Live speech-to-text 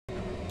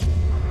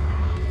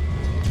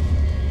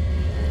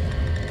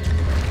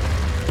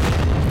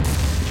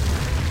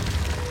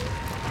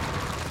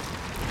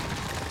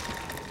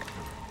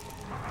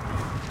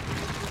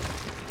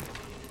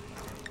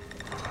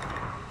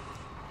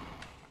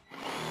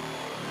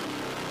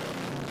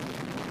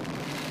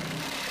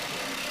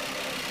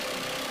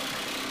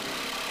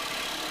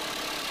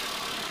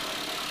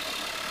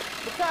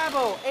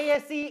Metabo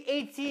ASE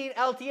 18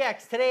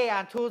 LTX today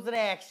on Tools in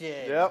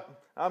Action. Yep.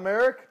 I'm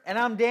Eric. And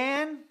I'm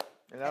Dan.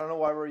 And I don't know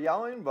why we're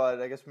yelling, but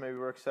I guess maybe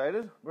we're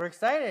excited. We're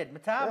excited.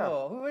 Metabo.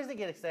 Yeah. Who doesn't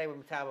get excited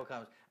when Metabo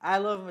comes? I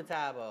love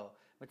Metabo.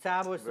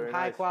 Metabo is some Very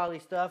high nice. quality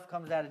stuff.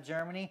 Comes out of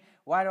Germany.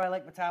 Why do I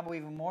like Metabo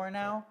even more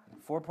now?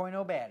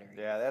 4.0 battery.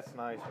 Yeah, that's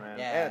nice, man.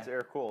 Yeah. And it's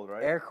air cooled,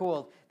 right? Air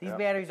cooled. These Yep.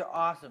 batteries are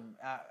awesome.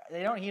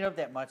 They don't heat up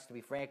that much, to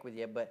be frank with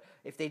you. But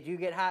if they do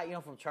get hot,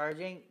 from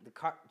charging,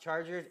 the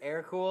chargers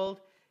air cooled.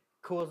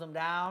 Cools them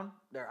down.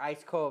 They're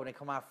ice cold when they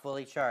come out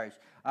fully charged.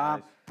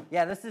 Nice.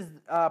 Yeah, this is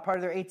part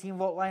of their 18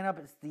 volt lineup.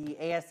 It's the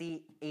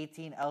ASE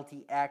 18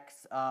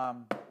 LTX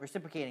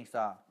reciprocating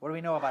saw. What do we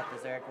know about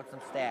this, Eric? What's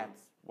some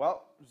stats?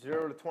 Well,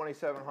 0 to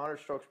 2,700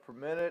 strokes per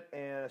minute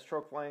and a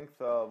stroke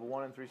length of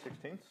 1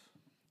 3/16.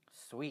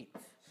 Sweet.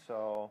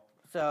 So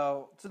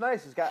So it's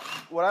nice. It's got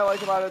what I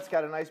like about it. It's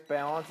got a nice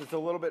balance. It's a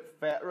little bit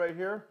fat right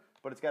here,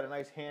 but it's got a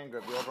nice hand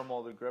grip, the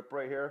overmolded grip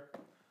right here.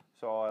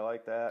 So I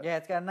like that. yeah,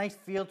 it's got a nice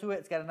feel to it.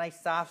 It's got a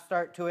nice soft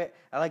start to it.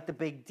 I like the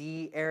big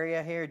D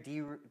area here,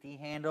 D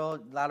handle.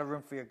 A lot of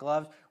room for your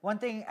gloves. One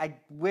thing I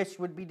wish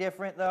would be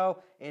different though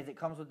is it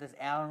comes with this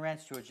Allen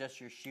wrench to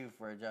adjust your shoe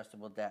for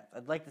adjustable depth.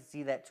 I'd like to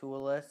see that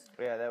toolless.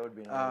 Yeah, that would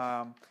be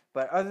nice.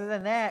 But other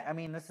than that, I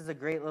mean, this is a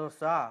great little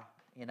saw.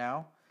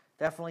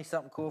 Definitely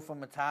something cool from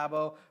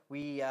Metabo.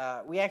 We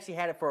actually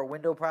had it for a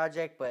window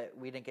project, but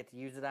we didn't get to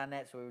use it on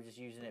that, so we were just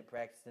using it,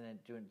 practicing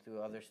it, doing it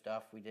through other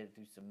stuff. We did it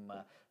through some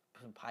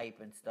pipe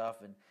and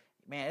stuff, and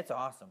man, it's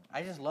awesome.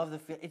 I just love the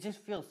feel. It just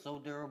feels so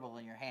durable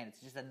in your hand. It's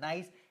just a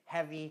nice,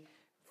 heavy.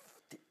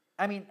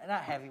 I mean,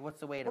 not heavy. What's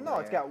the weight of it? No,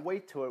 it's got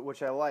weight to it,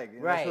 which I like.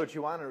 And Right. That's what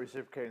you want in a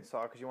reciprocating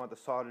saw, because you want the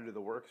saw to do the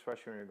work,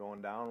 especially when you're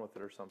going down with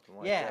it or something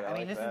like that. Yeah, I mean,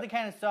 like this that. is the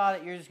kind of saw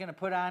that you're just going to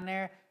put on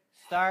there,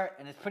 start,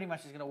 and it's pretty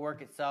much just going to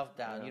work itself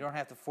down. Yeah. You don't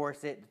have to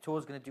force it. The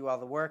tool's going to do all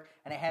the work,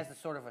 and it has a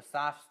sort of a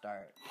soft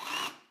start,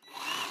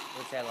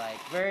 which I like.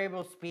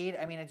 Variable speed,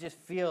 I mean, it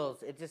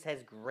just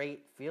has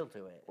great feel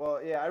to it.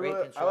 Well, yeah, I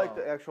like control.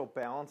 the actual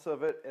balance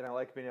of it, and I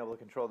like being able to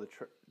control the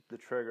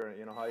trigger.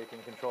 You know how you can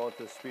control it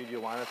to the speed you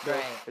want it to.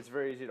 Right. It's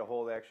very easy to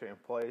hold actually in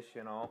place.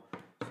 So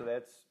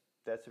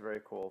that's a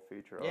very cool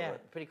feature of it. Yeah,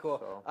 pretty cool.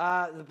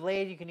 So. The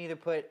blade, you can either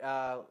put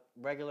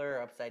regular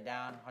or upside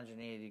down,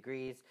 180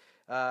 degrees.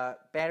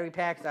 Battery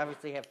packs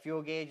obviously have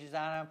fuel gauges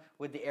on them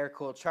with the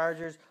air-cooled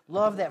chargers.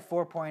 Love that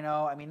 4.0.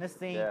 I mean, this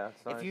thing,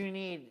 it's nice. if you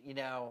need,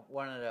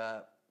 one of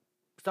the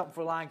something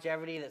for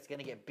longevity that's going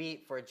to get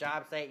beat for a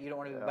job site, you don't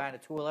want to be buying a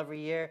tool every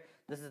year,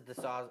 this is the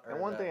saw. And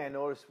one thing I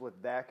noticed with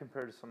that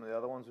compared to some of the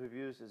other ones we've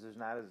used is there's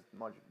not as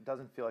much. It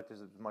doesn't feel like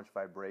there's as much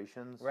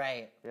vibrations.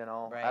 Right. Right.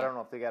 Right. I don't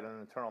know if they got an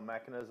internal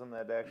mechanism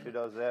that actually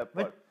does that,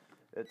 but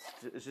it's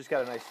just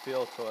got a nice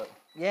feel to it.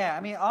 Yeah, I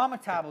mean, all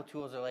Metabo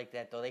tools are like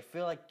that, though. They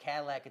feel like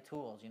Cadillac of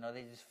tools.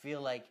 They just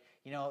feel like,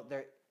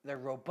 they're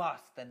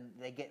robust and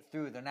they get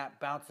through. They're not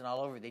bouncing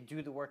all over. They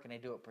do the work and they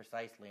do it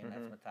precisely, and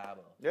that's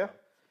Metabo. Yeah.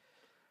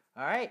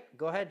 All right,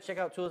 go ahead and check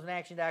out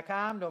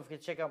toolsinaction.com. Don't forget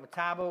to check out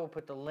Metabo. We'll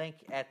put the link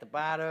at the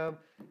bottom.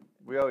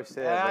 We always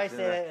say that. I always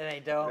say that and I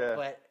don't, Yeah.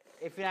 but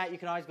if you're not, you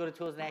can always go to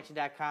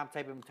toolsinaction.com,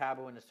 type in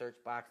Metabo in the search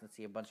box and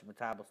see a bunch of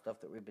Metabo stuff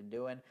that we've been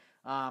doing.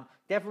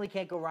 Definitely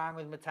can't go wrong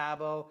with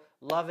Metabo.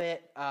 Love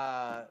it.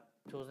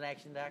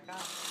 Toolsinaction.com.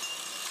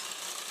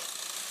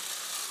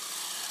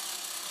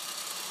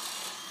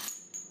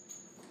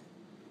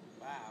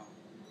 Wow.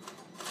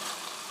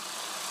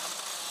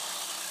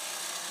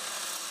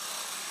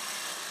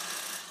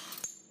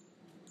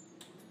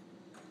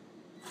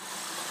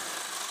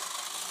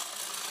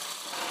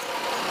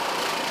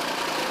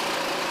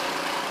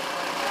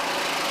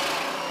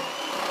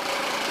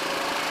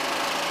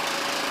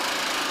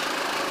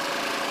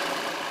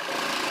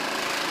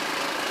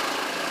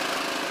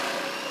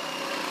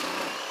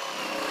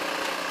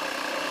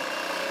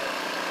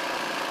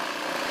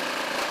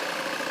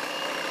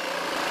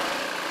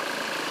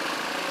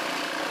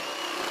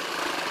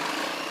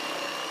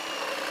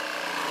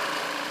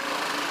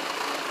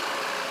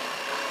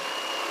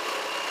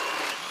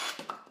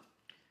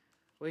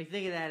 What do you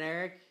think of that,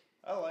 Eric?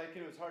 I like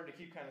it. It was hard to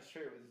keep kind of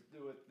straight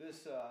with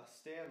this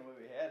stand the way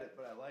we had it,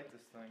 but I like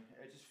this thing.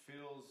 It just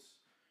feels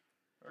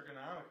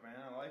ergonomic,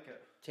 man. I like it.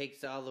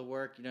 Takes all the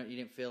work. You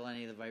didn't feel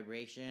any of the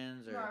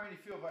vibrations, or No, I mean,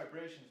 you feel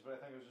vibrations, but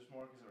I think it was just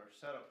more because of our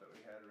setup that we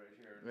had right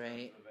here.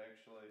 Right. Of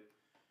actually,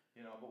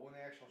 but when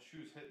the actual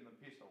shoe's hitting the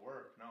piece of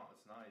work, no,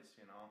 it's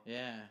nice,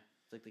 Yeah,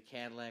 it's like the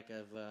Cadillac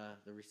of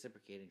the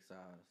reciprocating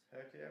saws.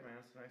 Heck yeah, man.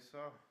 It's a nice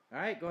saw. All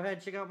right, go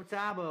ahead and check out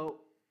Metabo.